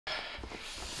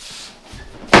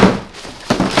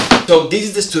So this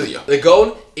is the studio. The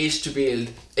goal is to build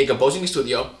a composing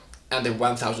studio under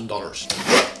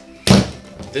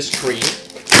 $1,000. The screen.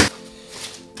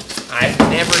 I've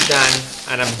never done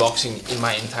an unboxing in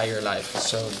my entire life,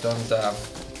 so don't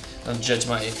judge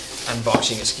my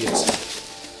unboxing skills.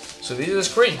 So this is the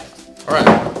screen. All right,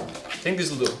 I think this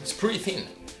will do. It's pretty thin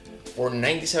for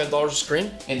 $97 a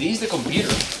screen, and this is the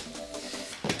computer.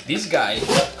 This guy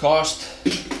cost, I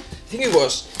think it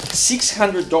was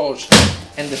 $600.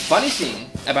 And the funny thing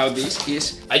about this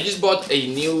is I just bought a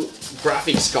new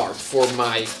graphics card for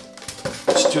my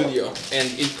studio, and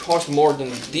it cost more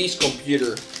than this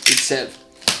computer itself.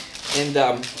 And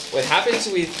what happens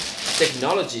with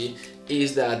technology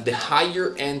is that the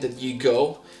higher end that you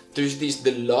go, there's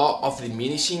the law of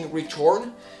diminishing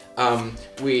return,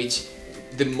 which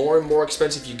the more and more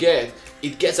expensive you get,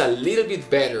 it gets a little bit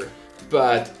better,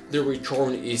 but the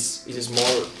return is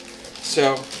smaller.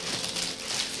 So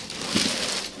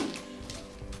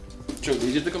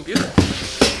this is the computer,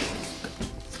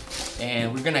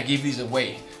 and we're gonna give this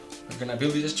away. We're gonna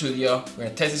build this studio, we're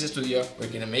gonna test this studio, we're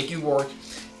gonna make it work,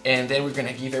 and then we're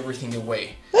gonna give everything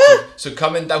away. So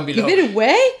comment down below. Give it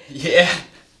away? Yeah.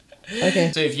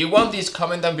 Okay. So if you want this,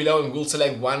 comment down below, and we'll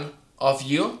select one of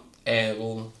you, and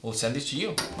we'll send this to you.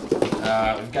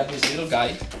 We've got this little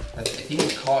guy that I think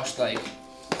it cost like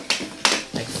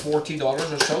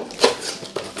 $40 or so.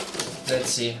 Let's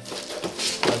see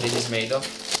what this is made of.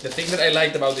 The thing that I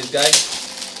liked about this guy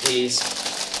is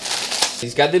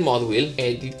it's got the mod wheel,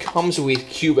 and it comes with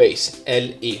Cubase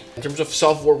LE. In terms of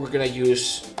software, we're gonna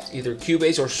use either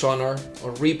Cubase or Sonar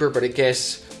or Reaper, but I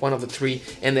guess one of the three.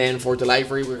 And then for the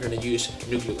library, we're gonna use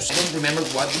Nucleus. I don't remember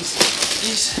what this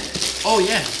is. Oh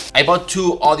yeah, I bought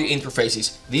two audio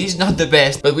interfaces. This is not the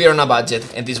best, but we are on a budget,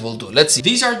 and this will do. Let's see.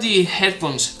 These are the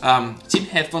headphones, cheap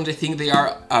headphones. I think they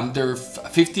are they're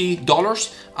 $50.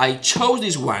 I chose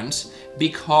these ones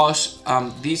because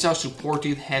these are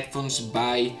supported headphones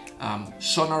by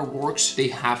Sonarworks. They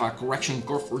have a correction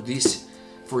cord for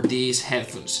these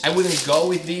headphones. I wouldn't go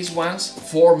with these ones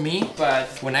for me, but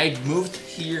when I moved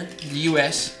here to the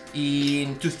US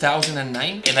in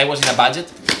 2009 and I was in a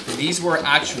budget, these were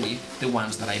actually the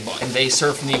ones that I bought, and they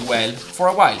served me well for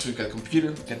a while. So we got a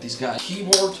computer, we got this guy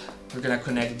keyboard. We're gonna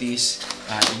connect this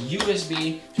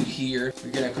USB to here.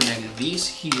 We're gonna connect this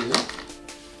here,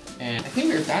 and I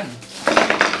think we're done.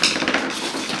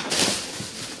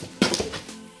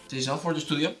 This is not for the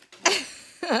studio.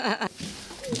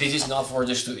 This is not for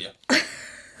the studio.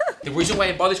 The reason why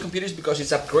I bought this computer is because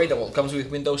it's upgradable. It comes with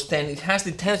Windows 10. It has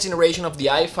the 10th generation of the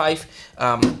i5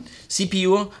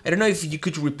 CPU. I don't know if you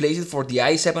could replace it for the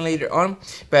i7 later on,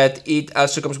 but it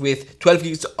also comes with 12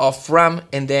 gigs of RAM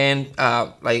and then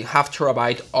like half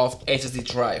terabyte of SSD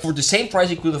drive. For the same price,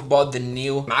 you could have bought the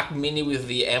new Mac Mini with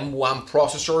the M1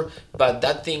 processor, but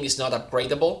that thing is not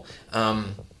upgradable.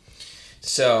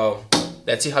 So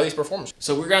let's see how this performs.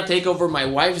 So we're gonna take over my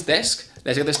wife's desk.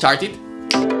 Let's get this started.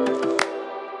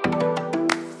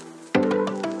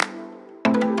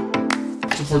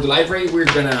 So for the library, we're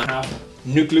gonna have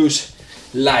Nucleus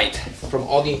Lite from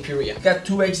Audio Imperia. It's got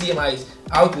two HDMI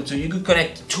outputs, so you could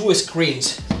connect two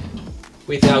screens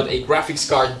without a graphics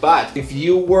card. But if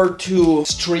you were to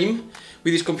stream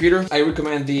with this computer, I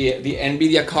recommend the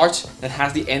NVIDIA cards that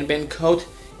has the NVENC code,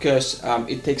 because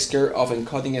it takes care of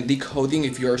encoding and decoding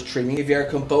if you are streaming. If you are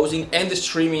composing and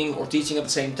streaming or teaching at the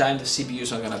same time, the CPU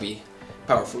is not gonna be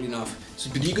powerful enough.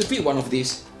 So but you could fit one of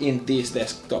these in this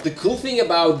desktop. The cool thing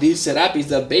about this setup is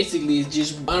that basically it's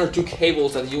just one or two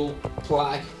cables that you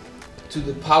plug to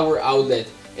the power outlet,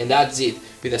 and that's it.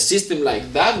 With a system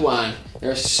like that one,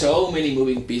 there are so many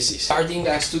moving pieces. Starting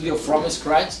a studio from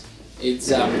scratch,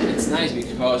 it's nice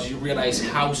because you realize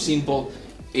how simple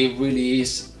it really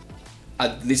is,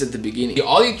 at least at the beginning. The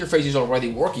audio interface is already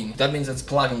working. That means it's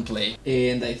plug and play.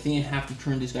 And I think I have to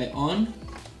turn this guy on.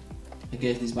 I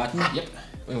guess this button, yep.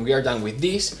 When we are done with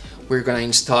this, we're gonna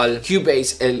install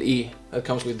Cubase LE that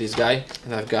comes with this guy.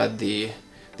 And I've got the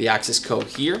access code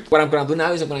here. What I'm gonna do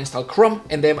now is I'm gonna install Chrome,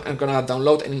 and then I'm gonna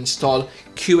download and install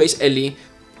Cubase LE,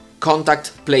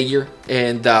 Contact Player,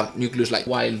 and Nucleus Lite.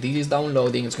 While this is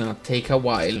downloading, it's gonna take a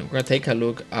while. We're gonna take a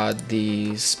look at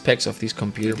the specs of this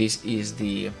computer. This is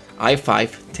the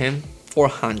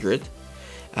i5-10400.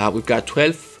 We've got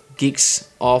 12 gigs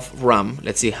of RAM.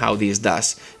 Let's see how this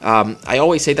does. I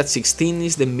always say that 16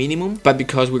 is the minimum, but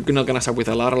because we're not gonna start with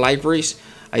a lot of libraries,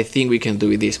 I think we can do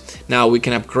with this. Now we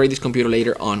can upgrade this computer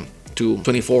later on to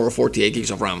 24 or 48 gigs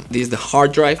of RAM. This is the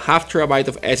hard drive, half terabyte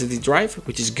of SSD drive,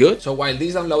 which is good. So while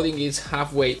this downloading is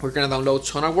halfway, we're gonna download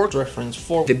Sonarworks reference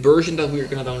 4. The version that we're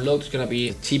gonna download is gonna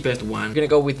be the cheapest one. We're gonna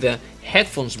go with the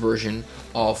headphones version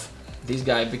of this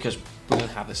guy because we don't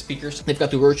have the speakers. They've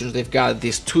got two versions. They've got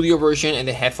the studio version and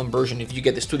the headphone version. If you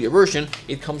get the studio version,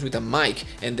 it comes with a mic,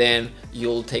 and then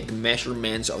you'll take the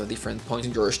measurements of the different points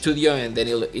in your studio, and then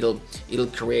it'll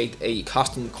create a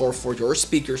custom core for your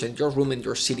speakers and your room and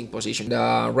your sitting position.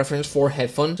 The reference for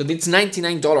headphone, so it's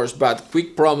 $99, but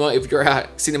quick promo, if you're a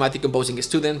cinematic composing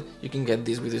student, you can get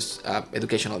this with this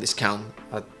educational discount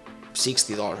at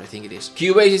 $60, I think it is.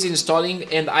 Cubase is installing,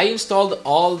 and I installed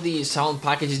all the sound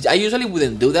packages. I usually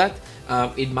wouldn't do that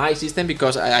in my system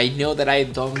because I know that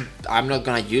I'm not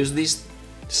gonna use these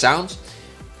sounds,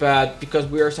 but because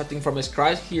we are starting from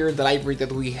scratch here, the library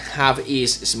that we have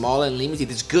is small and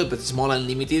limited. It's good, but it's small and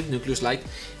limited, Nucleus Lite.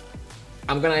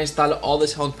 I'm gonna install all the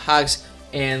sound packs,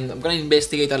 and I'm gonna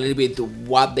investigate a little bit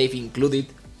what they've included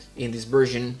in this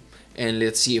version, and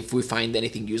let's see if we find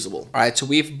anything usable. Alright, so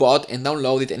we've bought and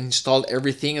downloaded and installed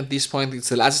everything. At this point, it's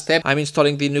the last step. I'm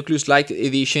installing the Nucleus Lite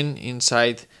edition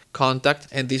inside Contact,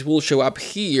 and this will show up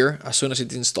here as soon as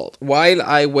it's installed. While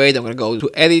I wait, I'm gonna go to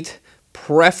Edit,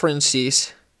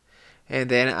 Preferences, and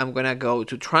then I'm gonna go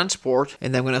to Transport,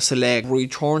 and I'm gonna select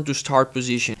Return to Start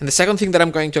Position. And the second thing that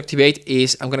I'm going to activate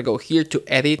is I'm gonna go here to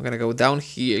Edit. I'm gonna go down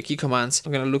here, Key Commands.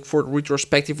 I'm gonna look for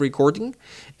Retrospective Recording,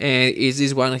 and it's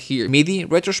this one here, MIDI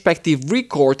Retrospective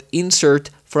Record Insert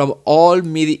from all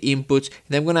MIDI inputs.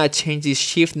 And I'm gonna change this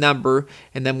shift number,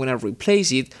 and I'm gonna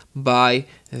replace it by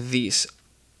this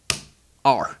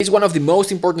R. It's one of the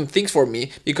most important things for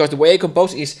me, because the way I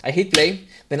compose is I hit play,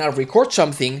 then I'll record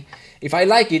something. If I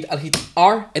like it, I'll hit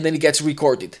R, and then it gets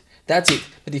recorded. That's it.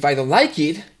 But if I don't like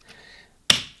it,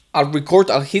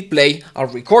 I'll hit play, I'll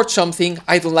record something.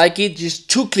 I don't like it, just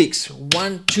 2 clicks,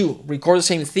 1, 2, record the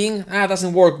same thing.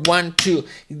 Doesn't work, 1, 2,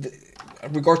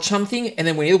 record something, and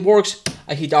then when it works,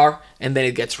 I hit R, and then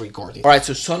it gets recorded. All right,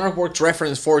 so SonarWorks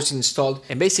Reference 4 is installed,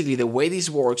 and basically the way this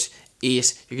works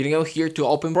is you're gonna go here to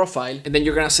open profile, and then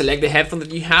you're gonna select the headphone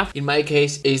that you have. In my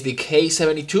case is the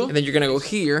K72, and then you're gonna go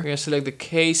here, you're gonna select the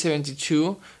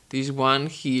K72, this one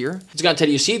here. It's gonna tell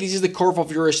you, see, this is the curve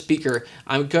of your speaker.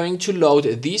 I'm going to load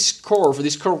this curve,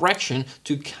 this correction,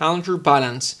 to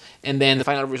counterbalance, and then the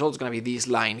final result is gonna be this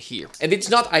line here. And it's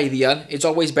not ideal. It's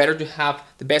always better to have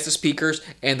the best speakers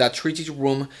and a 3-seat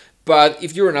room, but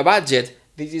if you're on a budget,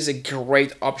 this is a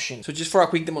great option. So just for a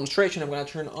quick demonstration, I'm gonna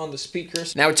turn on the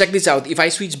speakers. Now check this out. If I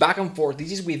switch back and forth,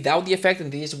 this is without the effect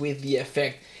and this is with the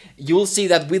effect. You'll see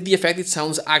that with the effect, it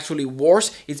sounds actually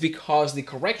worse. It's because the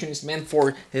correction is meant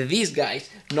for these guys,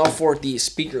 not for the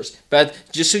speakers. But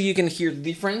just so you can hear the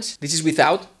difference, this is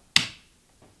without.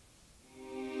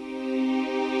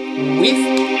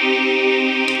 With.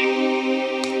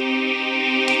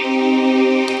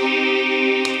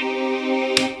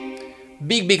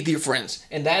 Big difference,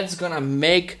 and that's gonna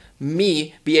make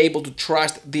me be able to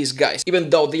trust these guys, even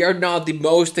though they are not the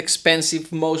most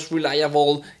expensive, most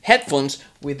reliable headphones.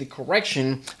 With the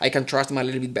correction, I can trust them a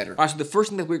little bit better. Alright, so the first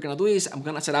thing that we're gonna do is I'm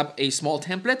gonna set up a small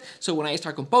template, so when I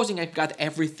start composing, I've got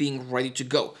everything ready to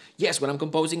go. Yes, when I'm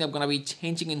composing, I'm gonna be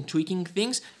changing and tweaking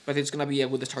things, but it's gonna be a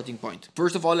good starting point.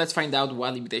 First of all, let's find out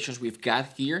what limitations we've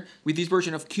got here. With this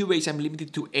version of Cubase, I'm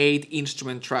limited to 8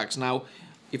 instrument tracks. Now,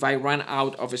 if I run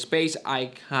out of space,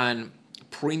 I can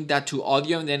print that to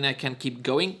audio, and then I can keep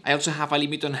going. I also have a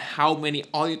limit on how many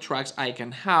audio tracks I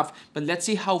can have, but let's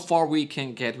see how far we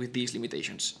can get with these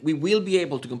limitations. We will be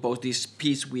able to compose this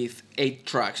piece with 8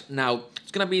 tracks. Now,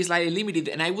 it's gonna be slightly limited,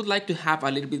 and I would like to have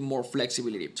a little bit more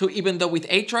flexibility. So even though with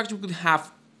 8 tracks, we could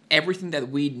have everything that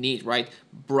we need, right?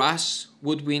 Brass,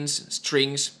 woodwinds,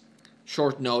 strings,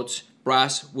 short notes,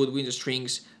 brass, woodwinds,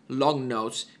 strings, long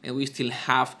notes, and we still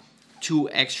have 2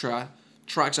 extra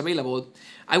tracks available.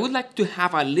 I would like to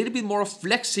have a little bit more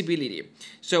flexibility.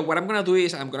 So what I'm gonna do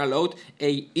is I'm gonna load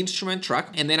a instrument track,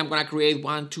 and then I'm gonna create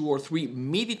 1, 2, or 3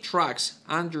 MIDI tracks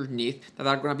underneath that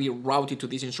are gonna be routed to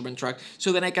this instrument track.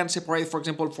 So then I can separate, for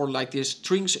example, for like the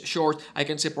strings short, I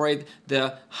can separate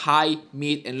the high,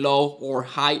 mid, and low, or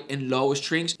high and low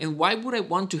strings. And why would I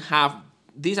want to have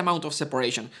this amount of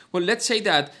separation? Well, let's say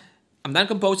that I'm done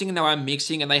composing and now I'm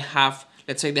mixing, and I have,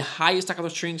 let's say, the highest staccato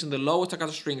strings and the lowest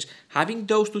staccato strings. Having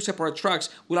those 2 separate tracks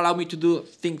will allow me to do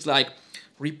things like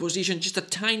reposition just a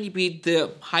tiny bit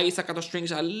the highest staccato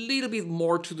strings a little bit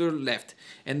more to the left,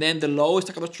 and then the lowest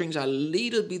staccato strings a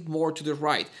little bit more to the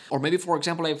right. Or maybe, for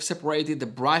example, I've separated the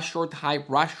brass short high,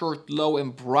 brass short low,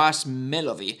 and brass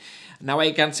melody. Now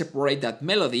I can separate that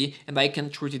melody, and I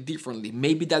can treat it differently.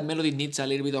 Maybe that melody needs a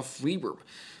little bit of reverb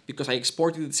because I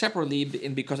exported it separately,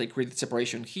 and because I created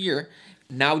separation here.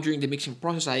 Now during the mixing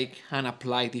process, I can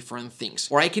apply different things.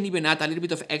 Or I can even add a little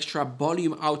bit of extra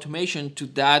volume automation to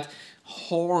that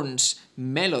horns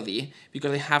melody,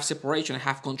 because I have separation, I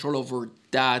have control over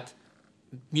that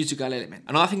musical element.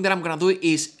 Another thing that I'm gonna do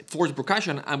is for the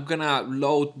percussion, I'm gonna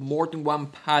load more than one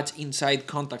pad inside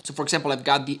Kontakt. So for example, I've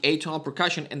got the atonal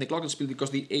percussion and the glockenspiel,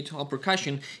 because the atonal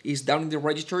percussion is down in the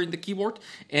register in the keyboard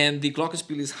and the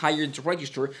glockenspiel is higher in the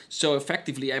register. So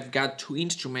effectively I've got two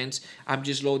instruments. I'm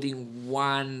just loading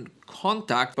one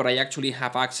Kontakt, but I actually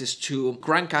have access to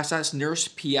Gran Casa, snares,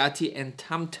 piatti, and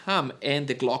tam-tam, and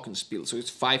the glockenspiel. So it's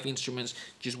 5 instruments,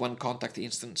 just one Kontakt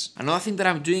instance. Another thing that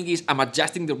I'm doing is I'm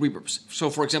adjusting the reverbs. So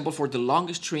for example, for the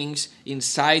longest strings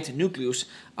inside Nucleus,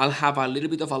 I'll have a little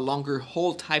bit of a longer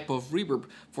whole type of reverb.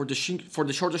 For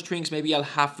the shorter strings, maybe I'll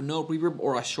have no reverb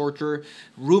or a shorter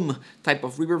room type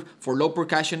of reverb. For low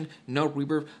percussion, no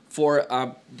reverb. For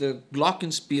the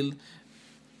glockenspiel,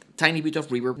 tiny bit of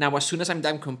reverb. Now, as soon as I'm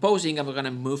done composing, I'm gonna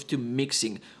move to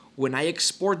mixing. When I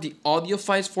export the audio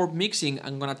files for mixing,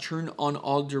 I'm gonna turn on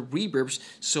all the reverbs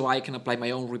so I can apply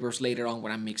my own reverbs later on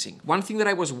when I'm mixing. One thing that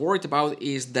I was worried about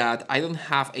is that I don't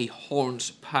have a horns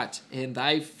pad, and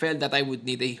I felt that I would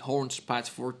need a horns pad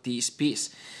for this piece.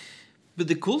 But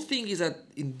the cool thing is that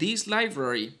in this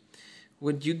library,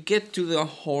 when you get to the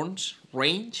horns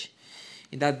range,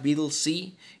 in that middle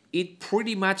C, it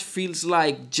pretty much feels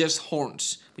like just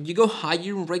horns. When you go higher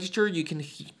in register, you can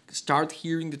start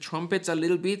hearing the trumpets a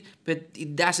little bit, but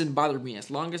it doesn't bother me. As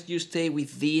long as you stay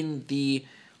within the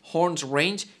horns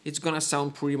range, it's gonna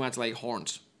sound pretty much like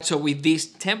horns. So with this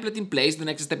template in place, the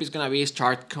next step is gonna be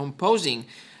start composing.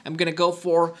 I'm gonna go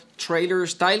for trailer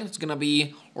style. It's gonna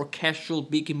be orchestral,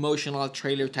 big emotional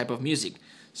trailer type of music.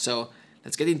 So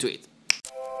let's get into it.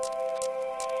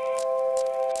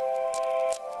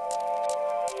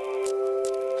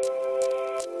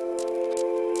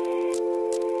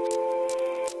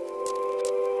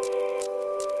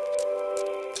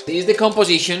 This is the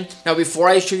composition. Now, before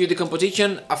I show you the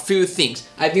composition, a few things.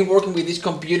 I've been working with this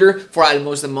computer for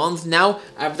almost a month now.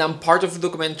 I've done part of the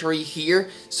documentary here.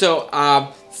 So,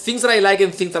 things that I like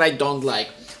and things that I don't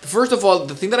like. First of all,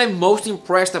 the thing that I'm most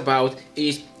impressed about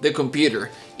is the computer.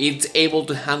 It's able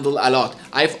to handle a lot.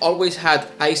 I've always had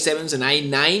i7s and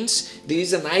i9s. This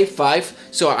is an i5,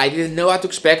 so I didn't know what to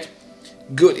expect.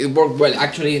 Good, it worked well.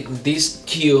 Actually, this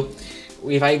cue,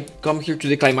 if I come here to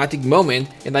the climatic moment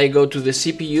and I go to the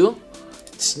CPU,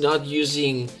 it's not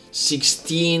using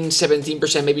 16,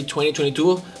 17%, maybe 20,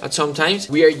 22 at some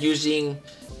times. We are using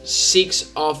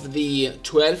 6 of the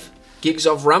 12 gigs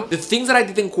of RAM. The things that I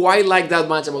didn't quite like that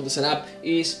much about the setup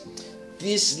is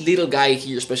this little guy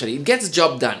here especially. It gets the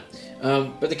job done,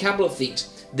 but a couple of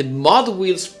things. The mod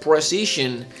wheel's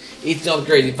precision, it's not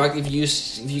great. In fact, if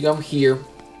you come here,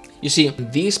 you see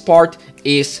this part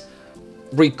is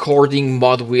recording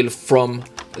mod wheel from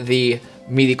the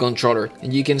MIDI controller,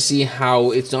 and you can see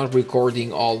how it's not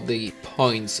recording all the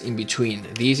points in between.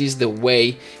 This is the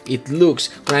way it looks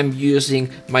when I'm using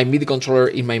my MIDI controller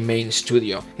in my main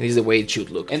studio, and this is the way it should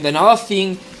look. And another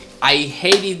thing, I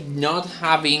hated not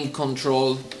having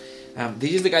control.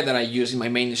 This is the guy that I use in my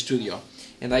main studio,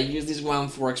 and I use this one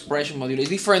for expression modulation,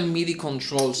 different MIDI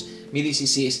controls, MIDI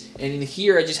CCs, and in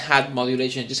here I just had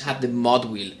modulation, I just had the mod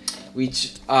wheel,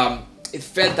 which it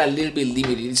felt a little bit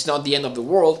limited. It's not the end of the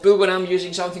world, but when I'm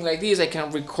using something like this, I can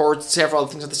record several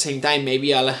things at the same time.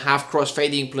 Maybe I'll have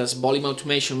crossfading plus volume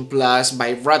automation plus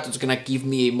vibrato. It's gonna give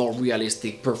me a more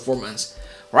realistic performance.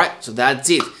 Alright, so that's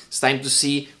it. It's time to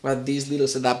see what this little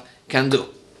setup can do.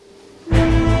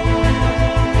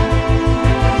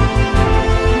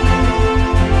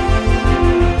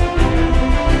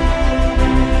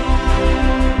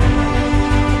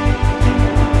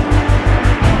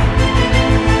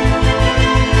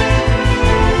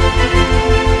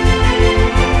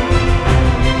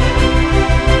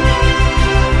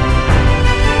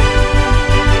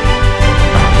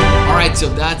 So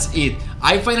that's it.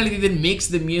 I finally didn't mix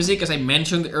the music as I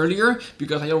mentioned earlier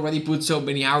because I already put so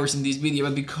many hours in this video,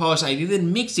 but because I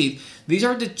didn't mix it, these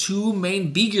are the two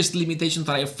main biggest limitations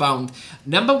that I found.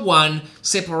 Number one,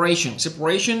 separation.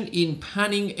 Separation in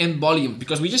panning and volume.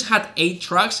 Because we just had 8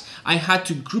 tracks, I had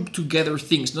to group together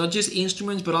things, not just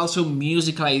instruments, but also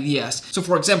musical ideas. So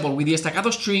for example, with the staccato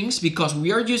strings, because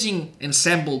we are using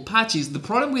ensemble patches, the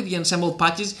problem with the ensemble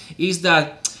patches is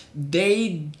that they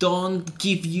don't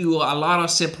give you a lot of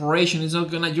separation.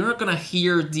 You're not gonna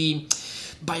hear the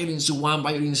violins 1,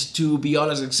 violins 2,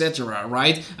 violas, etc.,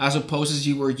 right? As opposed as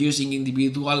you were using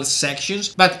individual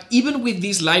sections. But even with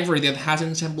this library that has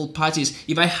ensemble patches,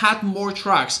 if I had more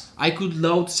tracks, I could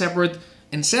load separate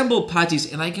ensemble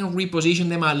patches, and I can reposition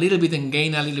them a little bit and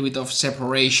gain a little bit of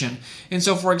separation. And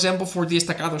so, for example, for the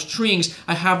staccato strings,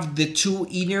 I have the two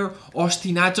inner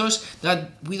ostinatos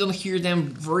that we don't hear them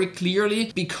very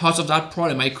clearly because of that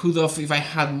problem. I could have, if I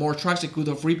had more tracks, I could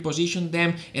have repositioned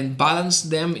them and balanced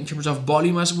them in terms of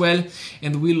volume as well,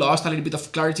 and we lost a little bit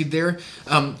of clarity there.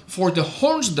 For the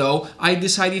horns though, I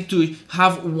decided to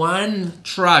have one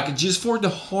track just for the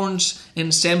horns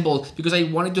ensemble because I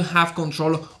wanted to have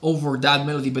control over that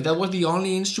melody, but that was the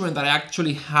only instrument that I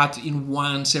actually had in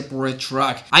one separate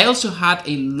track. I also had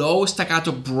a low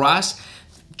staccato brass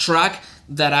track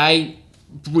that I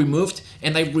removed,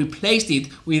 and I replaced it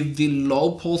with the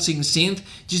low pulsing synth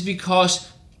just because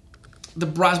the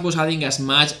brass was adding as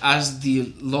much as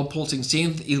the low pulsing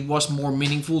synth. It was more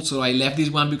meaningful, so I left this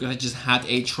one because I just had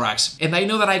 8 tracks. And I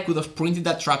know that I could have printed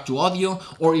that track to audio,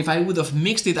 or if I would have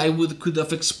mixed it, I could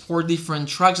have exported different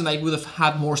tracks and I would have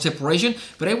had more separation,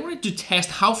 but I wanted to test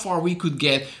how far we could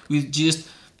get with just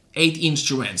 8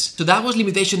 instruments. So that was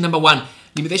limitation number 1.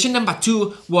 Limitation number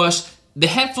 2 was the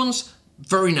headphones.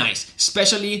 Very nice,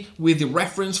 especially with the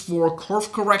reference for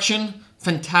curve correction.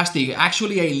 Fantastic.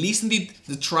 Actually, I listened to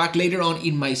the track later on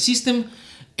in my system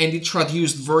and it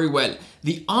traduced very well.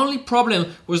 The only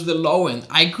problem was the low end.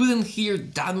 I couldn't hear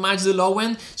that much the low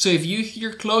end, so if you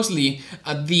hear closely,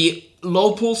 the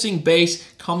low pulsing bass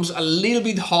comes a little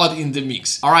bit hot in the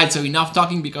mix. Alright, so enough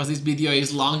talking because this video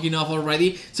is long enough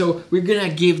already, so we're gonna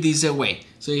give this away.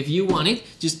 So if you want it,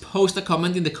 just post a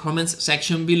comment in the comments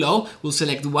section below. We'll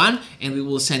select one and we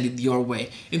will send it your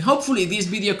way. And hopefully this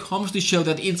video comes to show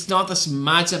that it's not as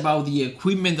much about the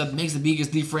equipment that makes the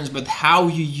biggest difference, but how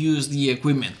you use the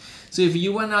equipment. So if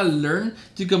you wanna learn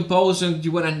to compose and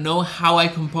you wanna know how I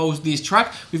compose this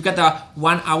track, we've got a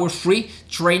 1 hour free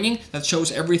training that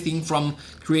shows everything from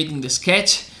creating the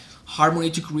sketch,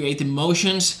 harmony to create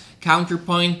emotions,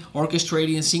 counterpoint,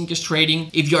 orchestrating, syncostrating.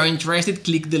 If you're interested,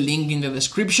 click the link in the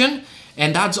description.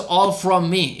 And that's all from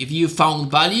me. If you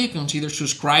found value, consider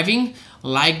subscribing,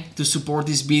 like to support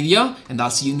this video, and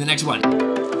I'll see you in the next one.